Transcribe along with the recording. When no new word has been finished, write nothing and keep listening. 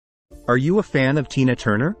Are you a fan of Tina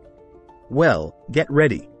Turner? Well, get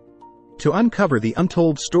ready to uncover the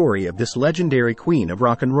untold story of this legendary queen of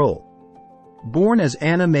rock and roll. Born as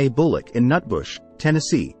Anna Mae Bullock in Nutbush,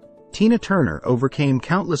 Tennessee, Tina Turner overcame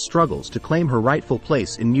countless struggles to claim her rightful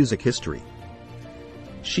place in music history.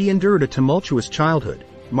 She endured a tumultuous childhood,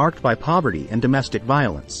 marked by poverty and domestic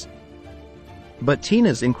violence. But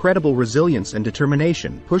Tina's incredible resilience and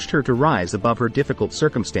determination pushed her to rise above her difficult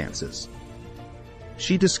circumstances.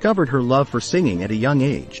 She discovered her love for singing at a young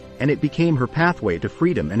age, and it became her pathway to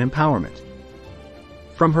freedom and empowerment.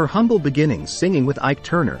 From her humble beginnings singing with Ike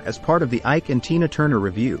Turner as part of the Ike and Tina Turner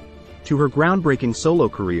Revue, to her groundbreaking solo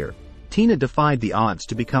career, Tina defied the odds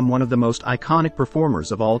to become one of the most iconic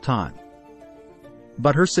performers of all time.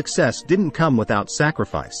 But her success didn't come without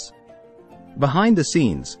sacrifice. Behind the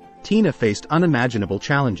scenes, Tina faced unimaginable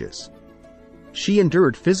challenges. She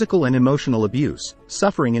endured physical and emotional abuse,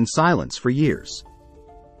 suffering in silence for years.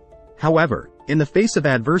 However, in the face of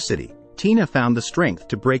adversity, Tina found the strength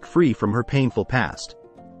to break free from her painful past.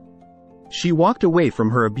 She walked away from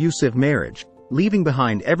her abusive marriage, leaving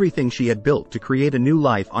behind everything she had built to create a new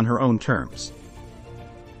life on her own terms.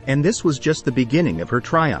 And this was just the beginning of her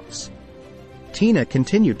triumphs. Tina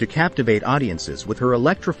continued to captivate audiences with her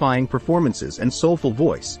electrifying performances and soulful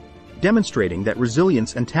voice, demonstrating that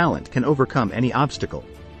resilience and talent can overcome any obstacle.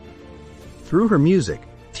 Through her music,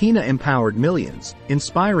 Tina empowered millions,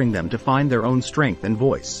 inspiring them to find their own strength and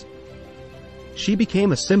voice. She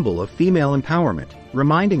became a symbol of female empowerment,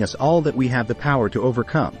 reminding us all that we have the power to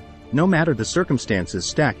overcome, no matter the circumstances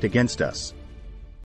stacked against us.